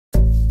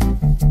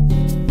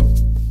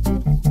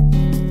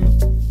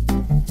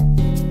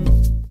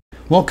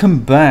Welcome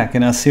back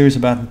in our series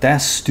about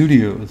DAZ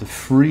Studio, the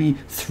free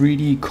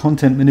 3D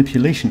content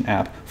manipulation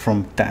app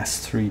from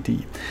DAZ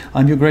 3D.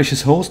 I'm your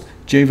gracious host,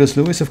 Javers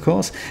Lewis, of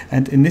course,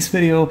 and in this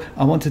video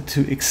I wanted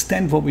to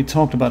extend what we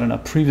talked about in our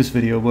previous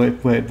video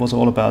where it was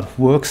all about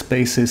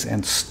workspaces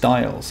and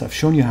styles. I've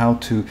shown you how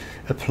to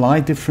apply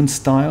different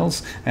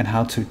styles and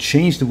how to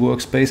change the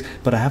workspace,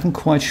 but I haven't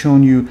quite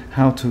shown you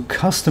how to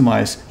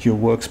customize your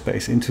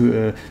workspace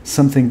into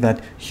something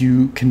that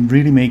you can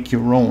really make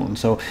your own.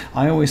 So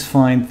I always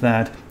find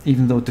that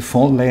even though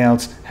default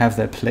layouts have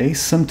their place,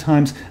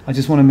 sometimes I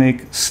just want to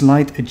make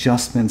slight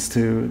adjustments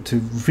to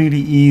really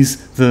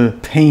ease the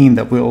pain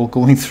that we're all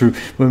going through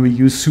when we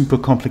use super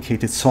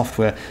complicated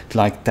software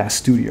like DAZ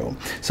Studio.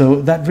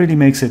 So that really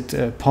makes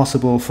it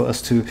possible for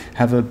us to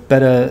have a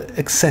better,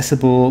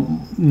 accessible,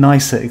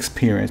 nicer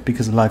experience,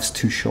 because life's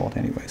too short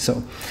anyway.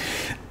 So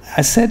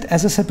as I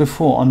said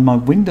before, on my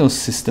Windows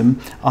system,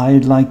 I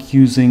like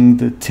using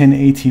the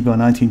 1080 by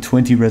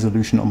 1920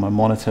 resolution on my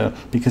monitor,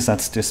 because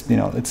that's just, you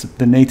know, it's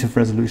the native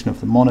resolution of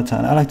the monitor,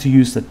 and I like to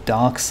use the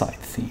dark side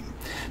theme.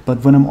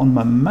 But when I'm on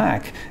my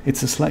Mac,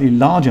 it's a slightly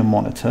larger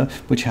monitor,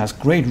 which has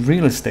great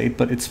real estate,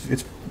 but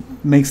it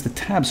makes the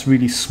tabs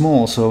really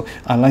small, so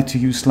I like to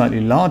use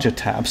slightly larger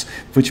tabs,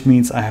 which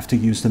means I have to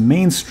use the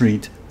Main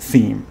Street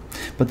theme.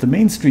 But the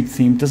Main Street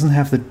theme doesn't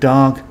have the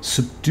dark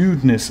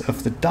subduedness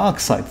of the dark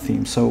side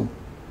theme, so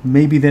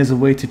maybe there's a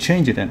way to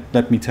change it, and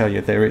let me tell you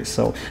there is.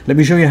 So let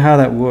me show you how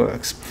that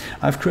works.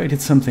 I've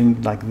created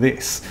something like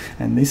this,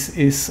 and this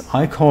is,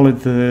 I call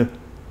it the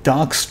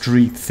Dark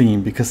Street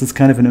theme, because it's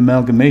kind of an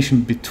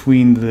amalgamation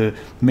between the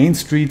Main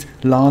Street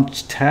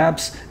large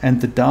tabs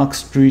and the Dark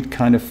Street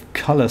kind of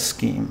color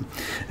scheme.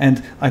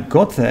 And I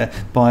got there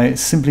by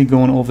simply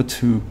going over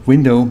to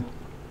Window,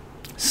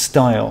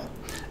 Style,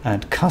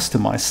 and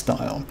Customize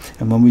Style.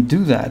 And when we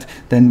do that,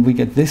 then we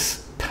get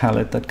this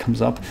palette that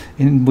comes up,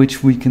 in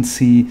which we can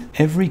see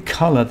every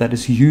color that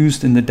is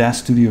used in the DAZ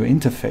Studio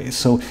interface.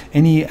 So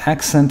any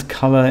accent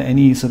color,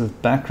 any sort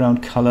of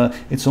background color,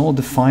 it's all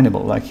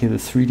definable. Like here, the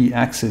 3D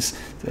axis,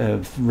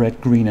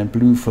 red, green, and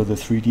blue for the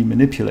 3D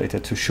manipulator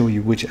to show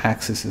you which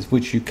axis is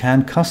which. You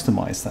can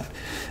customize that.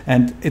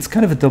 And it's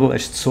kind of a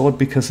double-edged sword,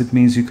 because it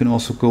means you can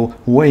also go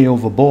way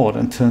overboard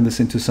and turn this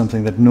into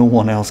something that no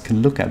one else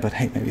can look at. But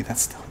hey, maybe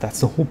that's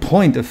the whole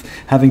point of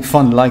having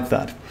fun like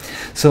that.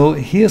 So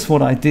here's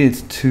what I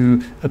did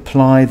to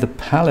apply the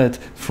palette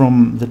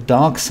from the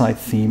dark side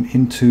theme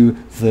into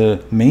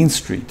the Main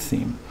Street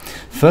theme.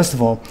 First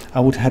of all, I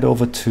would head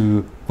over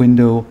to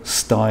Window,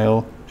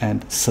 Style,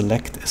 and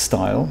select a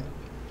style.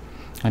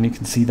 And you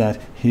can see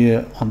that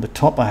here on the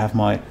top I have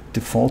my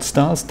default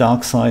styles: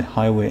 dark side,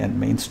 highway, and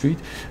Main Street.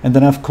 And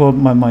then I've called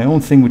my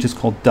own thing, which is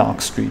called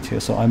Dark Street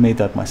here. So I made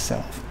that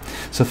myself.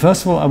 So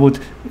first of all, I would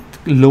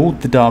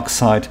load the dark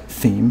side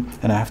theme,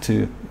 and I have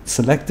to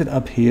select it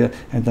up here,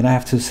 and then I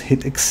have to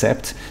hit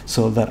accept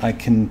so that I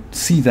can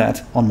see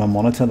that on my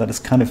monitor, that is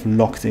kind of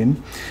locked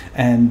in.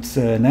 And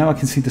now I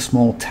can see the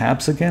small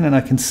tabs again, and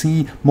I can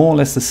see more or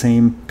less the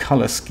same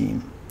color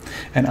scheme.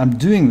 And I'm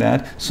doing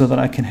that so that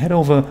I can head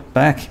over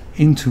back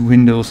into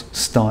Windows,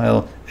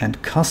 Style,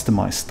 and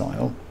Customize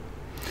Style.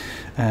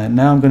 And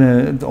now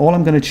all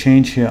I'm gonna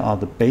change here are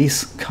the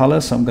base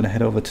color. So I'm gonna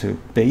head over to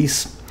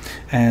base,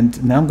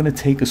 and now I'm gonna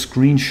take a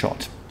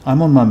screenshot.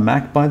 I'm on my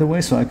Mac, by the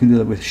way, so I can do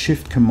that with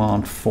Shift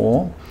Command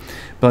 4.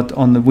 But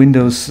on the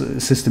Windows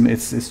system,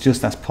 it's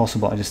just as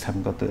possible. I just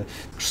haven't got the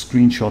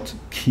screenshot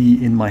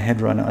key in my head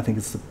right now. I think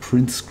it's the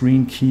print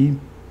screen key.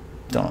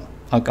 Done.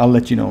 I'll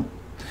let you know.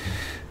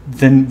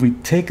 Then we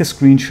take a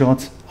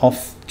screenshot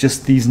of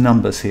just these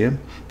numbers here,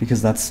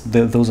 because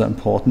those are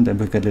important, and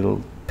we've got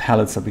little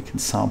palettes that we can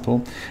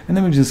sample. And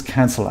then we just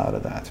cancel out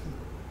of that.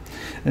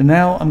 And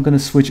now I'm going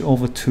to switch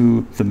over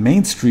to the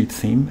Main Street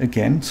theme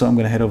again. So I'm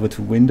going to head over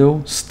to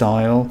Window,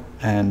 Style,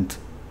 and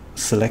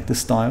select the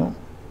style.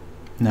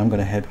 Now I'm going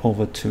to head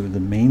over to the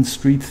Main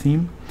Street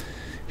theme,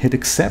 hit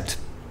accept.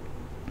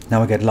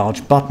 Now I get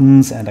large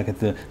buttons, and I get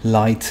the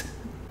light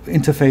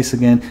interface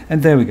again.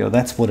 And there we go.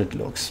 That's what it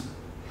looks.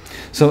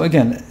 So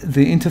again,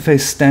 the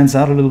interface stands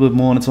out a little bit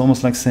more, and it's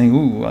almost like saying,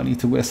 "Ooh, I need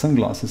to wear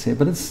sunglasses here."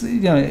 But it's,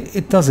 you know,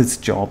 it does its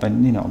job,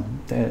 and you know,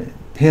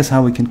 here's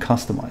how we can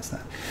customize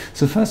that.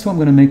 So first of all, I'm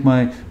going to make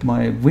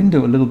my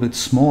window a little bit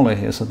smaller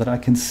here, so that I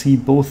can see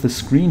both the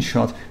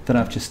screenshot that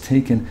I've just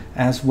taken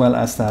as well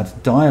as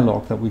that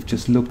dialogue that we've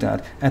just looked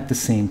at the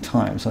same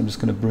time. So I'm just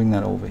going to bring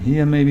that over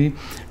here maybe,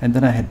 and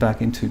then I head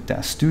back into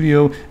DAZ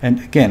Studio, and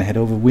again head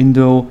over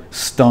Window,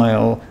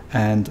 Style,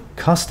 and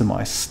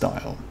Customize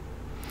Style.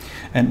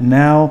 And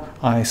now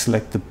I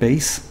select the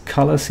base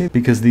colors here,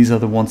 because these are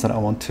the ones that I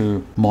want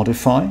to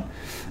modify.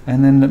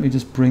 And then let me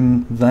just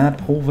bring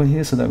that over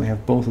here so that we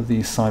have both of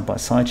these side by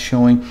side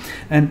showing.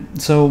 And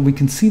so we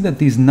can see that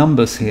these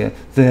numbers here,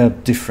 they're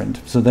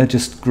different. So they're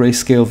just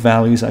grayscale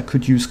values. I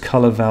could use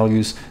color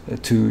values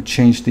to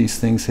change these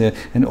things here.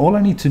 And all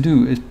I need to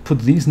do is put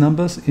these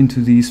numbers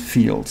into these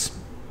fields.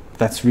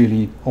 That's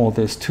really all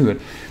there's to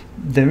it.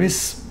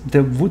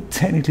 there would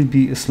technically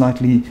be a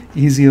slightly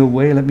easier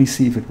way. Let me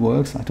see if it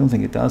works. I don't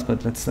think it does,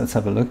 but let's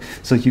have a look.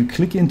 So you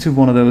click into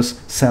one of those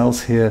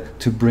cells here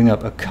to bring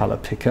up a color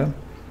picker.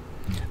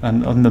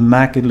 And on the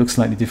Mac it looks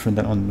slightly different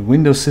than on the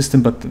Windows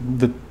system, but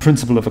the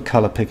principle of a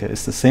color picker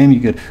is the same. You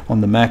get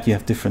on the Mac, you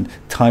have different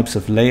types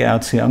of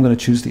layouts here. I'm going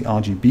to choose the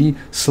RGB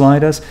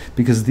sliders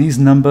because these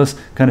numbers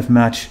kind of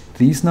match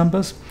these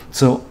numbers.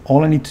 So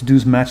all I need to do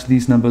is match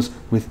these numbers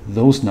with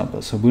those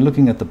numbers. So we're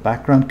looking at the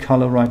background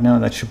color right now,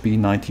 and that should be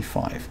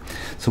 95.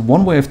 So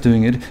one way of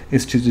doing it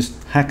is to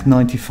just hack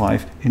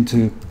 95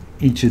 into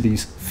each of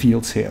these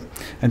fields here.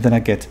 And then I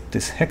get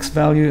this hex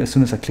value. As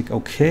soon as I click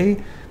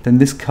OK, then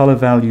this color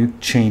value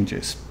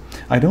changes.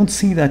 I don't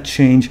see that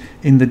change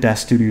in the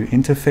DAZ Studio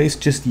interface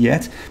just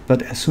yet,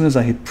 but as soon as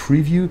I hit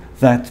preview,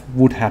 that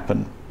would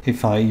happen.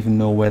 If I even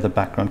know where the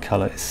background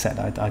color is set.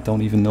 I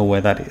don't even know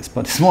where that is,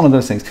 but it's one of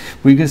those things.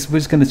 We're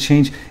just going to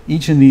change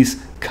each of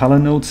these color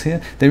nodes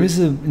here. There is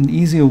an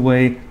easier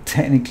way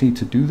technically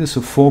to do this.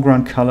 So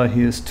foreground color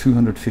here is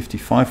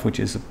 255, which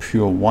is a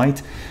pure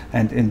white,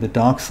 and in the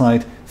dark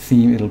side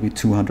theme it'll be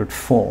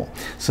 204.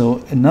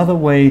 So another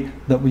way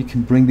that we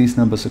can bring these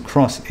numbers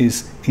across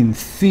is, in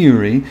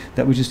theory,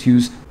 that we just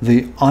use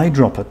the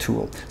eyedropper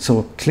tool.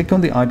 So click on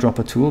the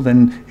eyedropper tool,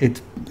 then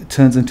it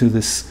turns into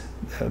this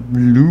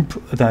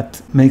loop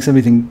that makes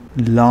everything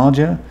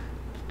larger.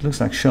 It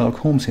looks like Sherlock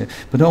Holmes here,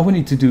 but all we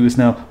need to do is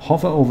now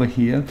hover over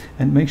here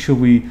and make sure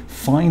we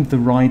find the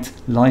right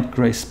light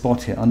gray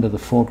spot here under the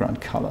foreground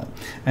color,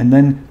 and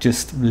then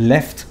just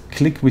left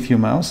click with your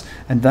mouse,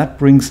 and that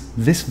brings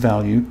this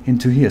value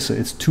into here. So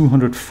it's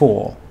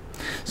 204.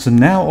 So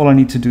now all I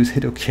need to do is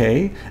hit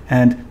OK,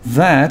 and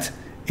that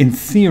in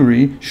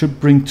theory should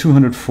bring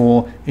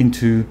 204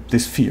 into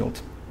this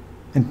field.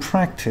 In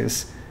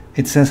practice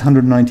it says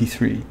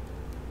 193.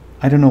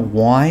 I don't know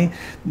why.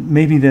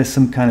 Maybe there's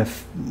some kind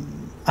of,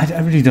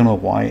 I really don't know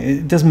why.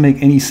 It doesn't make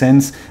any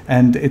sense,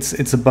 and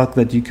it's a bug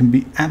that you can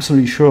be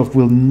absolutely sure of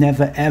will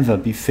never ever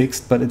be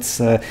fixed. But it's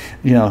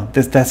you know,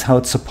 that's how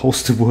it's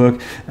supposed to work,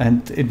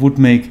 and it would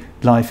make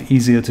life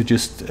easier to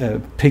just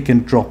pick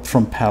and drop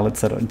from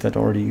pallets that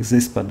already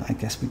exist. But I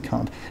guess we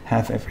can't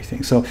have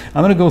everything. So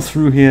I'm going to go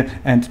through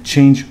here and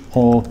change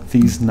all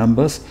these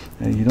numbers.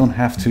 You don't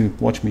have to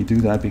watch me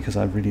do that because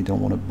I really don't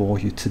want to bore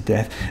you to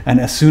death. And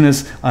as soon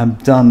as I'm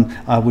done,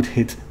 I would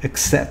hit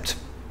accept.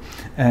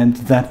 And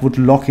that would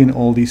lock in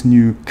all these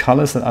new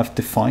colors that I've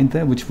defined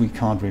there, which we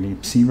can't really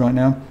see right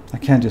now. I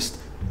can just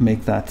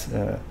make that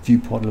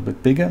viewport a little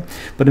bit bigger.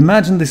 But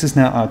imagine this is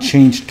now our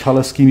changed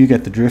color scheme. You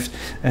get the drift.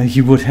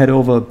 You would head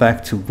over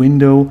back to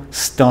Window,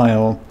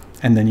 Style,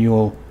 and then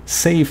you'll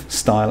save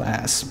Style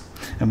As.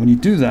 And when you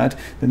do that,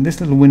 then this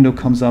little window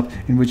comes up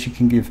in which you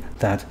can give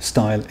that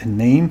style a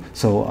name.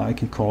 So I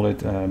can call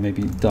it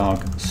maybe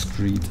Dark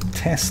Street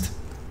Test.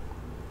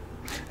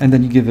 And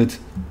then you give it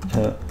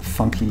a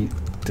funky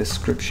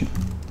description.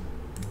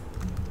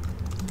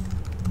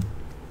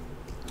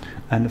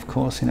 And of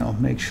course, you know,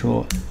 make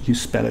sure you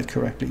spell it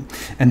correctly.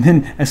 And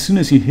then as soon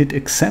as you hit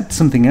accept,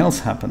 something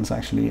else happens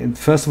actually. And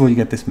first of all, you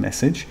get this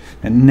message,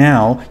 and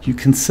now you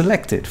can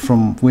select it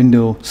from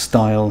Window,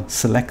 Style,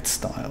 Select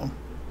Style.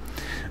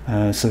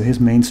 So here's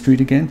Main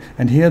Street again,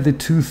 and here are the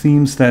two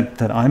themes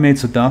that I made.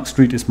 So Dark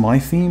Street is my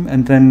theme,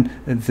 and then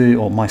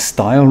or my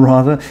style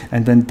rather,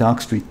 and then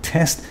Dark Street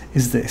Test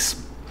is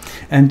this.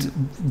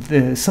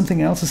 And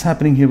something else is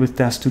happening here with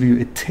DAZ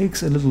Studio. It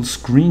takes a little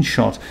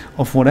screenshot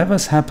of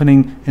whatever's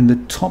happening in the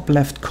top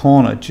left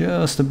corner,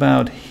 just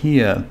about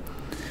here.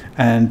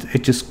 And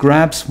it just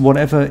grabs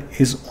whatever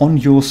is on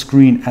your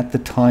screen at the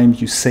time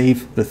you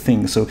save the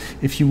thing. So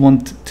if you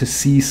want to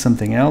see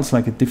something else,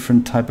 like a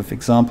different type of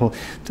example,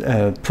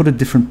 put a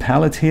different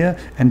palette here,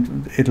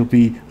 and it'll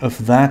be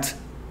of that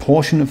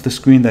portion of the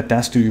screen that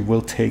DAZ Studio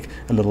will take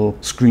a little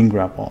screen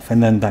grab off,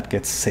 and then that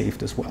gets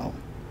saved as well.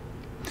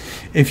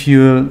 If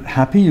you're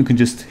happy, you can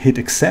just hit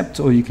accept,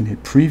 or you can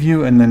hit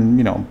preview, and then,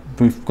 you know,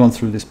 we've gone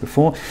through this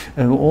before.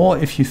 Or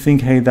if you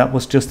think, hey, that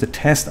was just a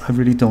test, I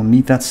really don't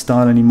need that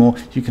style anymore,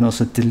 you can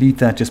also delete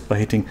that just by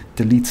hitting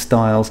delete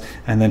styles,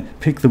 and then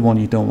pick the one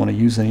you don't want to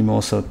use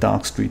anymore. So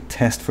Dark Street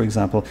Test, for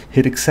example,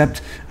 hit accept,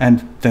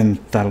 and then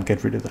that'll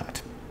get rid of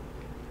that.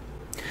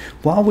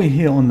 While we're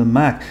here on the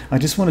Mac, I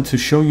just wanted to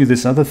show you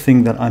this other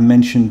thing that I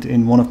mentioned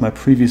in one of my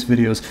previous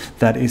videos.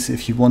 That is,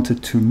 if you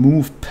wanted to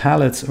move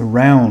palettes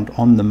around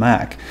on the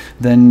Mac,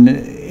 then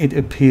it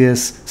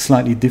appears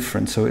slightly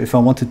different. So if I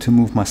wanted to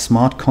move my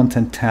Smart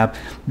Content tab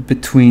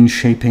between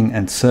shaping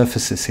and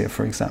surfaces here,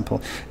 for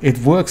example, it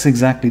works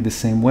exactly the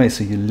same way.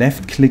 So you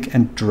left click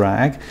and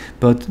drag,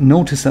 but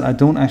notice that I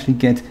don't actually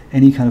get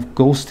any kind of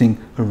ghosting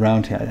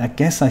around here. I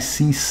guess I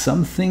see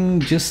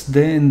something just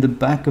there in the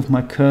back of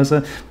my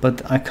cursor,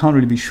 but I can't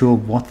really be sure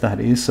what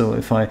that is. So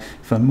if I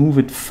move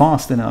it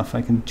fast enough,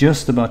 I can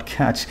just about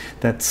catch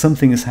that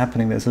something is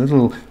happening. There's a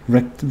little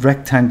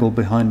rectangle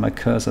behind my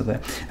cursor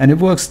there, and it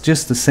works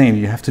just the same.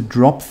 You have to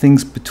drop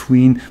things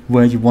between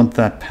where you want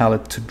that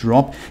palette to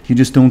drop. You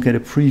just don't get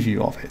a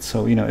preview of it.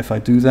 So, you know, if I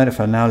do that,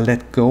 if I now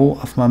let go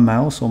of my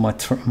mouse or my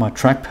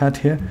trackpad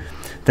here,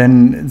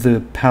 then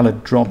the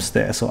pallet drops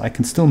there. So I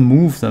can still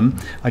move them,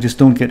 I just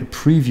don't get a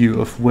preview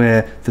of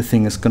where the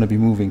thing is going to be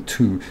moving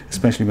to,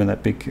 especially when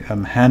that big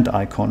hand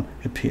icon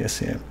appears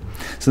here.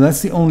 So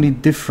that's the only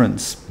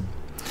difference.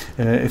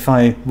 If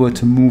I were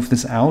to move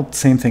this out,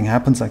 same thing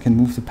happens. I can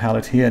move the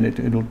pallet here and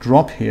it'll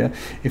drop here.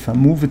 If I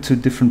move it to a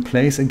different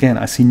place, again,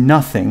 I see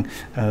nothing,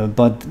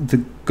 but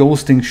the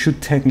ghosting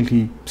should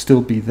technically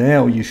still be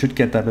there, or you should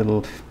get that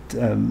little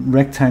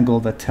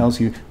rectangle that tells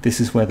you this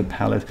is where the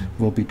pallet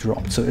will be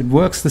dropped. So it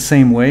works the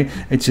same way,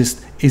 it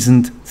just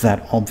isn't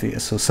that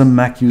obvious. So some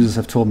Mac users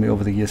have told me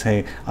over the years,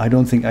 hey, I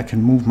don't think I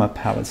can move my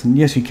pallets. And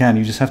yes, you can.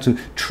 You just have to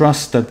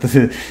trust that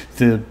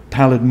the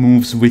pallet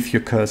moves with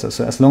your cursor.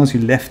 So as long as you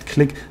left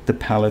click, the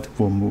pallet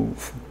will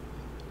move.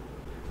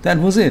 That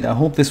was it. I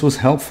hope this was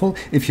helpful.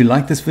 If you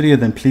like this video,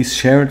 then please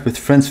share it with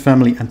friends,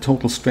 family, and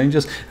total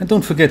strangers. And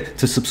don't forget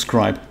to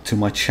subscribe to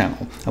my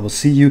channel. I will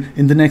see you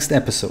in the next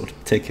episode.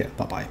 Take care.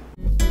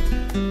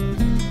 Bye-bye.